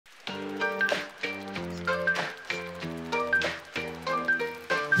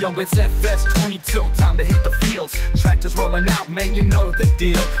Yo, it's FS22, time to hit the fields. Tractors rolling out, man, you know the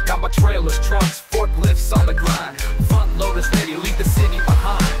deal. Got my trailers, trucks, forklifts on the grind. Front loaders ready, leave the city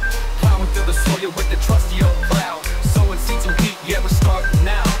behind. Plowing through the soil with the trusty old plow. Sowing seeds will heat, yeah, we're starting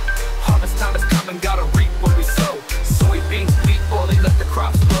now. Harvest time is coming, gotta reap what we sow. Soybeans, wheat, barley, let the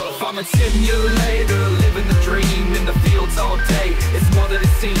crops grow. Farming simulator, living the dream. In the fields all day, it's more than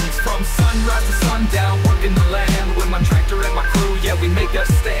it seems. From sunrise to sundown, working the land. With my tractor and my crew, yeah, we make a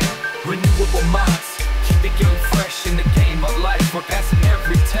stand. Renewable mods, keep the game fresh in the game of life. We're passing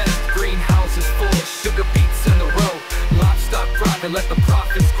every test, greenhouses full, sugar beets in the row. Livestock driving, let the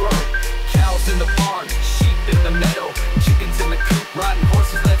profits grow. Cows in the barn, sheep in the meadow, chickens in the coop, riding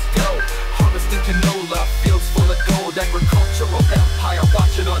horses, let's go. Harvesting canola, fields full of gold. Agricultural empire,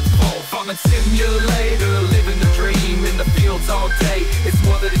 watch it unfold. Farming simulator, living the dream. In the fields all day, it's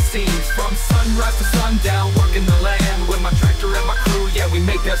more than it seems. From sunrise to sundown, working the land. With my tractor and my crew, yeah, we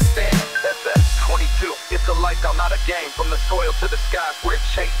make a stand. FS22, it's a lifestyle, not a game. From the soil to the skies, we're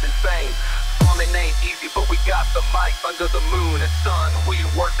chasing fame. Farming ain't easy, but we got the mic. Under the moon and sun, we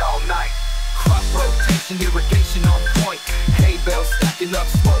work all night. Crop rotation, irrigation on point. Hay bales stacking up,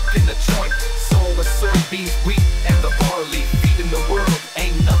 smoke in the joint. Solar, soybeans, wheat, and the barley. Feeding the world,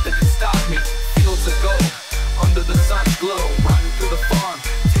 ain't nothing can stop me. Fields of gold, under the sun's glow. Riding through the farm,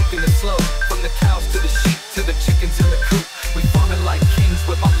 taking it slow. From the cows to the sheep, to the chickens in the coop. We farming like kings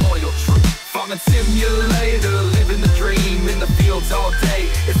with my loyal troop. Farming simulator, living the dream. In the fields all day,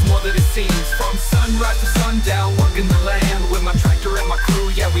 it's more than it seems. From sunrise to sundown, working the land. With my tractor and my crew,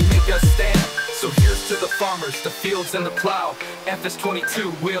 yeah, we make a stand. So here's to the farmers, the fields and the plow.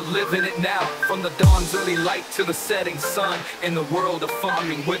 FS22, we're living it now. From the dawn's early light to the setting sun. In the world of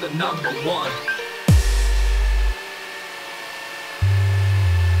farming, we're the #1.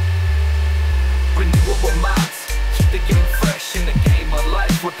 Renewable mods, keep the game fresh in the game of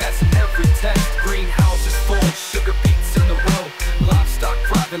life. We're passing every test, greenhouses full, sugar beets in the row. Livestock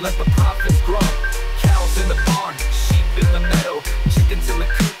driving, let the profits grow. Cows in the barn, sheep in the meadow, chickens in the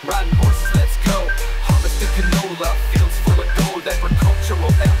coop, riding horses, let's go. Harvesting canola, fields full of gold.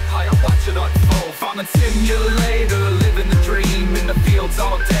 Agricultural empire, watch it unfold. Farming simulator, living the dream. In the fields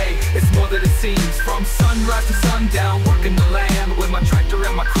all day, it's more than it seems. From sunrise to sundown, working the land. With my tractor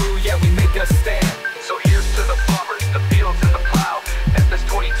and my crew, yeah, we make a stand. So here's to the farmers, the fields and the plow.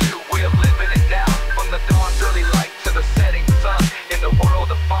 FS22, we're living it now. From the dawn's early light to the setting sun. In the world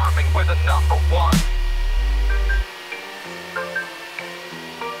of farming, we're the #1.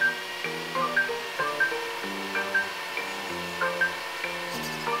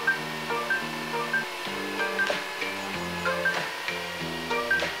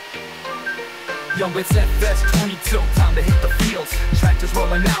 Yo, it's FS22, time to hit the fields. Tractors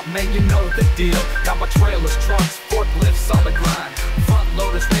rolling out, man, you know the deal. Got my trailers, trucks, forklifts on the grind. Front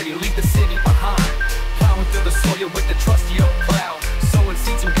loaders ready, leave the city behind. Plowing through the soil with the trusty old plow. Sowing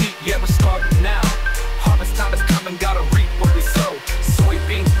seeds will heat, yeah, we're starting now. Harvest time is coming, gotta reap what we sow.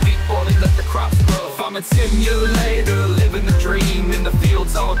 Soybeans, wheat, barley, let the crops grow. Farming simulator, living the dream. In the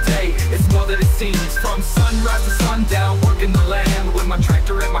fields all day, it's more than it seems. From sunrise to sundown, working the land. With my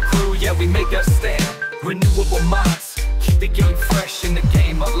tractor and my crew, yeah, we make a stand. Renewable mods, keep the game fresh in the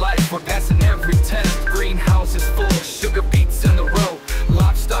game of life. We're passing every test, greenhouses full, sugar beets in the row.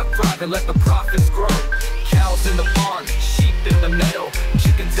 Livestock driving, let the profits grow. Cows in the barn, sheep in the meadow,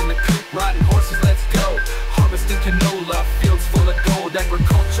 chickens in the coop, riding horses, let's go. Harvesting canola, fields full of gold.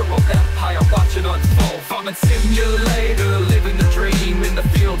 Agricultural empire, watch it unfold. Farming simulator, living the dream. In the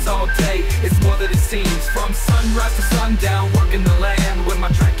fields all day, it's more than it seems. From sunrise to sundown, working the land. With my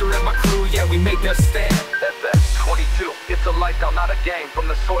tractor and my crew, yeah, we make a stand. FS22, it's a lifestyle, not a game. From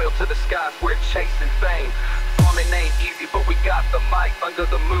the soil to the skies, we're chasing fame. Farming ain't easy, but we got the mic. Under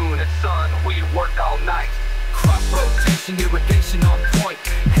the moon and sun, we work all night. Crop rotation, irrigation on point.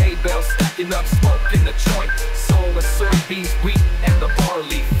 Hay bales stacking up, smoke in the joint. Solar, soybeans, wheat, and the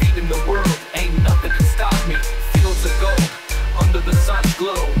barley. Feeding the world, ain't nothing can stop me. Fields of gold, under the sun's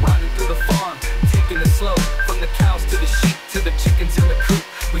glow. Riding through the farm, taking it slow. From the cows to the sheep, to the chickens in the coop.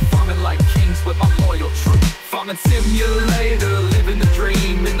 We farming like kings with my loyal troop. Farming simulator, living the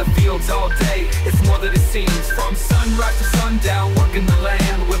dream. In the fields all day, it's more than it seems. From sunrise to sundown, working the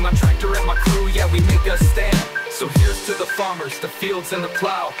land. With my tractor and my crew, yeah, we make a stand. So here's to the farmers, the fields and the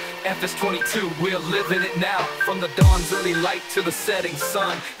plow. FS22, we're living it now. From the dawn's early light to the setting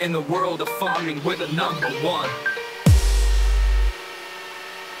sun. In the world of farming, we're the #1.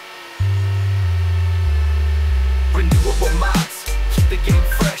 Renewable mods, keep the game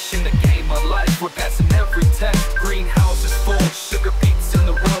fresh in the game of life. We're passing every test, greenhouses full, sugar beets in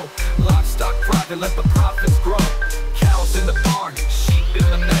the row. Livestock driving, let the profits grow. Cows in the barn, sheep in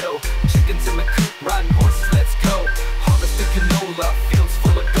the meadow.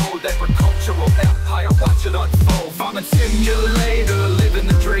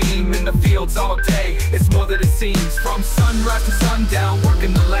 seems. From sunrise to sundown,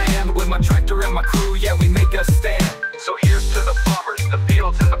 working the land with my tractor and my crew, yeah, we make a stand. So here's to the farmers, the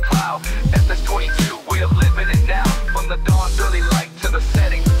fields and the plow. FS22, we're living it now. From the dawn's early light to the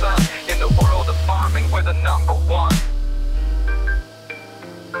setting sun, in the world of farming, we're the number one.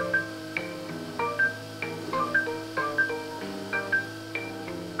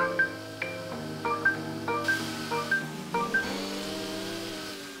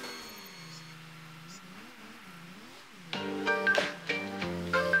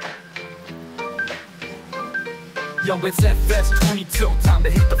 Yo, it's FS22, time to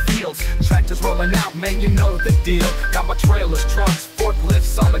hit the fields. Tractors rolling out, man, you know the deal. Got my trailers, trucks,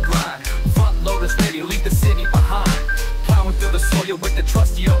 forklifts on the grind. Front loaders ready, leave the city behind. Plowing through the soil with the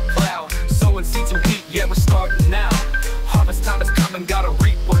trusty old plow. Sowing seeds of wheat, yeah, we're starting now. Harvest time is coming, gotta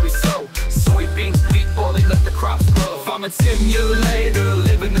reap what we sow. Soybeans, wheat, barley, let the crops grow. Farming simulator,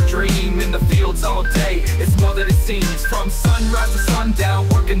 living the dream. In the fields all day, it's more than it seems. From sunrise to sundown,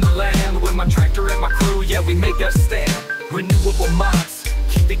 working the land with my tractor and my crew, yeah, we make a stand. Renewable minds,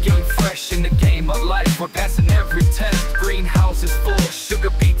 keep the game fresh in the game of life. We're passing every test. Greenhouses full, sugar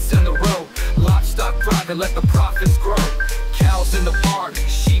beets in the row. Livestock thriving, let the profits grow. Cows in the barn,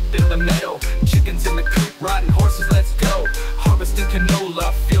 sheep in the meadow. Chickens in the coop, riding horses, let's go. Harvesting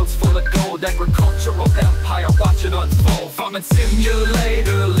canola, fields full of gold. Agricultural empire, watch it unfold. Farming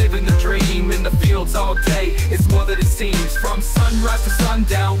simulator, living the dream. In the fields all day, it's more than it seems. From sunrise to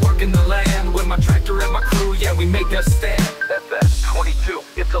sundown, working the land with my tractor and my crew, yeah, we make a stand. FS22,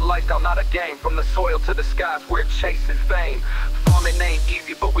 it's a lifestyle, not a game. From the soil to the skies, we're chasing fame. Farming ain't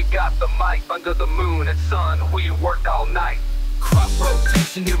easy, but we got the mic. Under the moon and sun, we work all night. Crop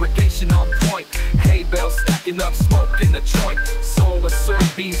rotation, irrigation on point. Hay bales stacking up, smoke in the joint. Solar,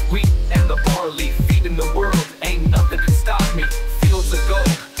 soybeans, wheat, and the barley. Feeding the world, ain't nothing can stop me. Fields of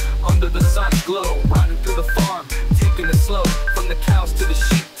gold, under the sun's glow. Riding through the farm, taking it slow. From the cows to the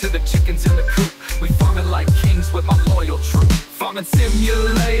sheep, to the chickens in the coop. We farming like kings with my loyal troop. Farming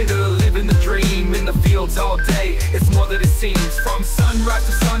simulator, living the dream. In the fields all day, it's more than it seems. From sunrise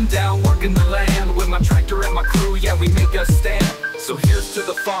to sundown, working the land with my tractor and my crew, yeah, we make a stand. So here's to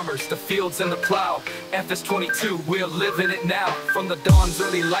the farmers, the fields and the plow. FS22, we're living it now. From the dawn's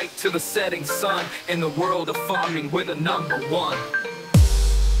early light to the setting sun, in the world of farming, we're the number one.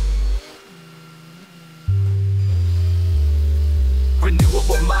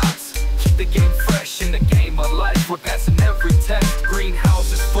 Renewable minds, keep the game fresh in the game of life. We're passing every test.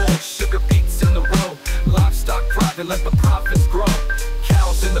 Greenhouses full, sugar beets in the row. Livestock thriving, let the profits grow.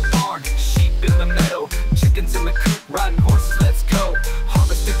 Cows in the barn, sheep in the meadow. Chickens in the coop, riding horses, let's go.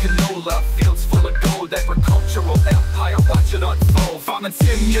 Harvesting canola, fields full of gold. Agricultural empire, watch it unfold. Farming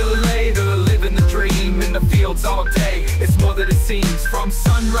simulator, living the dream. In the fields all day, it's more than it seems. From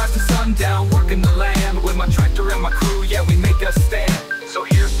sunrise to sundown, working the land with my tractor and my crew, yeah, we make a stand. So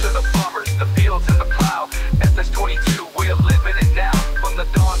here's to the farmers, the fields and the plow. FS22, we're living it now. From the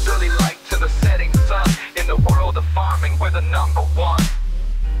dawn's early light to the setting sun, in the world of farming, we're the number one.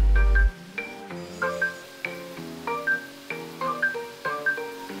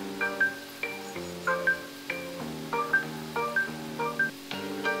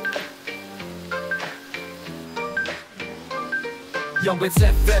 Yo, it's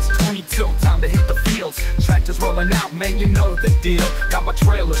FS22, time to hit the fields. Tractors rolling out, man, you know the deal. Got my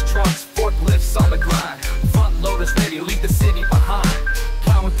trailers, trucks, forklifts on the grind. Front loaders ready, leave the city behind.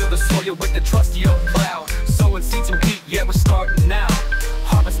 Plowing through the soil with the trusty old plow. Sowing seeds of wheat, yeah, we're starting now.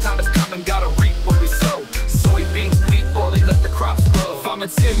 Harvest time is coming, gotta reap what we sow. Soybeans, wheat, barley, let the crops grow. Farming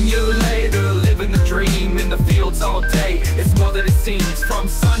simulator, living the dream. In the fields all day, it's more than it seems. From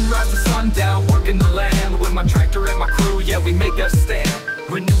sunrise to sundown, working the land with my tractor and my crew, yeah, we make a stand.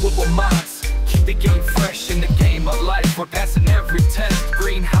 Renewable minds, keep the game fresh in the game of life. We're passing every test.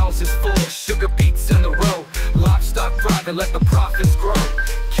 Greenhouses full, sugar beets in the row. Livestock thriving, let the profits grow.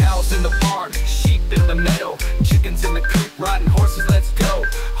 Cows in the barn, sheep in the meadow. Chickens in the coop, riding horses, let's go.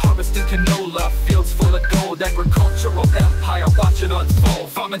 Harvesting canola, fields full of gold. Agricultural empire, watch it unfold.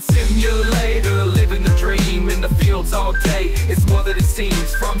 Farming simulator, living the dream. In the fields all day, it's more than it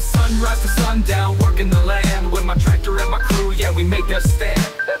seems. From sunrise to sundown, working the land with my tractor and my crew, yeah, we make a stand.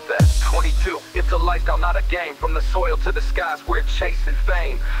 FS22, it's a lifestyle, not a game. From the soil to the skies, we're chasing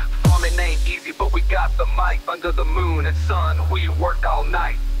fame. Farming ain't easy, but we got the mic. Under the moon and sun, we work all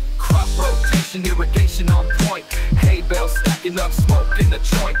night. Crop rotation, irrigation on point. Hay bales stacking up, smoke in the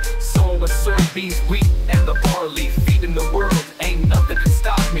joint. Solar, soybeans, wheat, and the barley. Feeding the world, ain't nothing can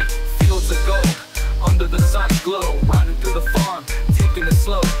stop me. Fields of gold, under the sun's glow. Riding through the farm, taking it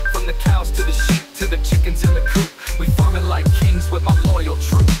slow. From the cows to the sheep, to the chickens in the coop. We farming like kings with my loyal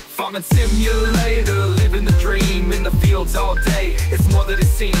troop. Farming Farming simulator, living the dream in the fields all day. It's more than it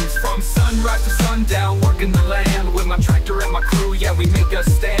seems. From sunrise to sundown, working the land with my tractor and my crew. Yeah, we make a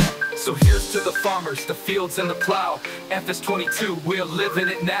stand. So here's to the farmers, the fields and the plow. FS22, we're living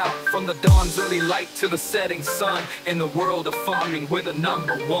it now. From the dawn's early light to the setting sun. In the world of farming, we're the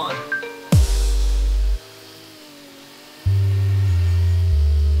number one.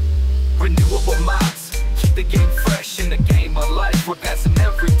 Renewable mods, keep the game fresh in the game of life. We're passing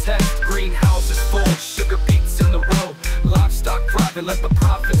every test, greenhouses full, sugar beets in the row. Livestock thriving, let the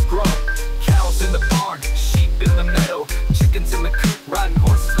profits grow. Cows in the barn, sheep in the meadow, chickens in the coop, riding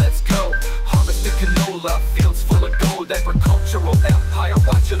horses, let's go. Harvesting canola, fields full of gold. Agricultural empire,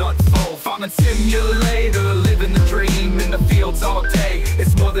 watch it unfold. Farming simulator, living the dream in the fields all day.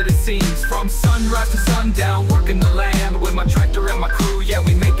 It's more than it seems. From sunrise to sundown, working the land with my tractor and my crew. Yeah,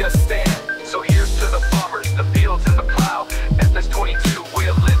 we make a stand. So here's to the farmers, the fields and the plow. FS22,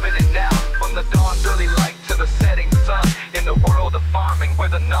 we're living it now. From the dawn's early light to the setting sun. In the world of farming, we're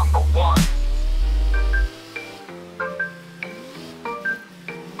the number one.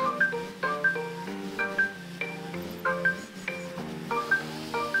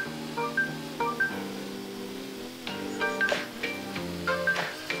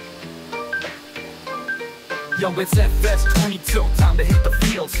 Yo, it's FS22, time to hit the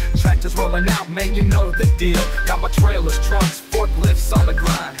fields. Tractors rolling out, man, you know the deal. Got my trailers, trucks, forklifts on the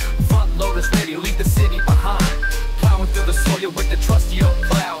grind. Front loaders ready to leave the city behind. Plowing through the soil with the trusty old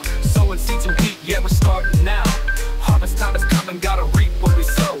plow. Sowing seeds of wheat, yeah, we're starting now. Harvest time is coming, gotta reap what we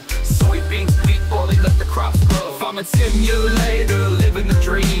sow. Soybeans, wheat, barley, let the crops grow. Farming simulator, living the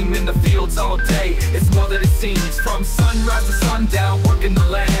dream in the fields all day. It's more than it seems. From sunrise to sundown, working the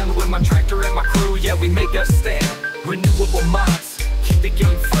land with my tractor and my crew. Yeah, we make a stand. Renewable mods, keep the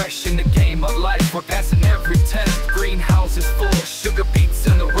game fresh in the game of life. We're passing every test, greenhouses full, sugar beets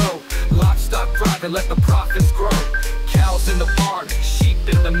in the row. Livestock thriving, let the profits grow. Cows in the barn, sheep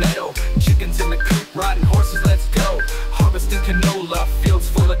in the meadow, chickens in the coop, riding horses, let's go. Harvesting canola, fields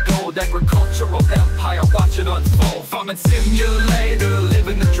full of gold. Agricultural empire, watch it unfold. Farming simulator,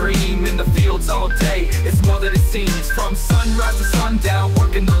 living the dream in the fields all day. It's more than it seems. From sunrise to sundown,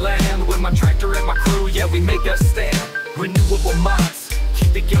 working the land with my tractor and my crew. Yeah, we make a stand. Renewable mods,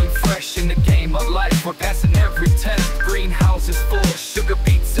 keep the game fresh in the game of life. We're passing every test, greenhouses full, sugar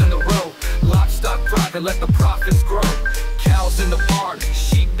beets in the row. Livestock thriving, let the profits grow. Cows in the barn,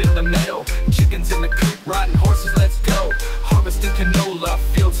 sheep in the meadow, chickens in the coop, riding horses, let's go. Harvesting canola,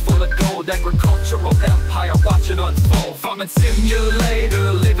 fields full of gold. Agricultural empire, watch it unfold. Farming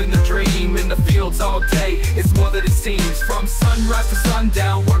simulator, living the dream in the fields all day. It's more than it seems. From sunrise to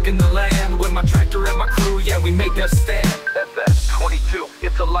sundown, working the land with my tractor and my crew. Yeah, we make a stand. FS22,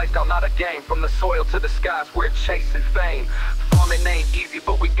 it's a lifestyle, not a game. From the soil to the skies, we're chasing fame. Farming ain't easy,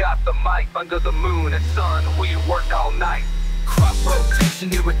 but we got the mic. Under the moon and sun, we work all night. Crop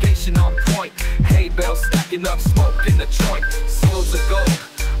rotation, irrigation on point. Hay bales stacking up, smoke in the joint. Souls of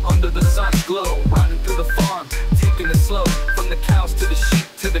gold, under the sun's glow. Riding through the farm, taking it slow. From the cows to the sheep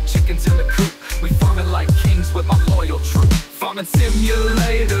to the chickens in the coop. We farming like kings with my loyal troop. Farming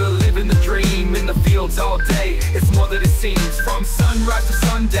simulator, living the dream in the fields all day. It's more than it seems. From sunrise to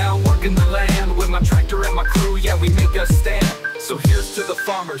sundown, working the land with my tractor and my crew. Yeah, we make a stand. So here's to the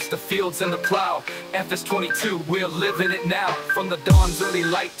farmers, the fields and the plow. FS22, we're living it now. From the dawn's early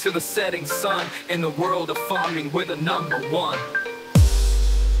light to the setting sun. In the world of farming, we're the number one.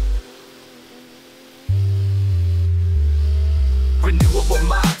 Renewable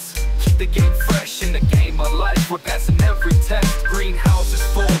mods, keep the game fresh in the game of life. We're passing every test, greenhouses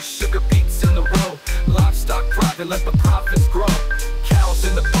full, sugar beets in the row. Livestock thriving, let the profits grow. Cows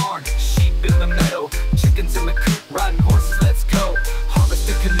in the barn, sheep in the meadow, chickens in the coop, riding horses, let's go.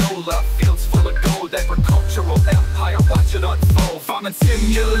 Harvesting canola, fields full of gold. Agricultural empire, watch it unfold. Farming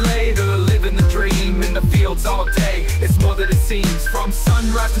simulator, living the dream in the fields all day. It's more than it seems. From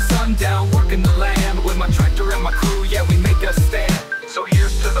sunrise to sundown, working the land with my tractor and my crew. Yeah, we make a stand.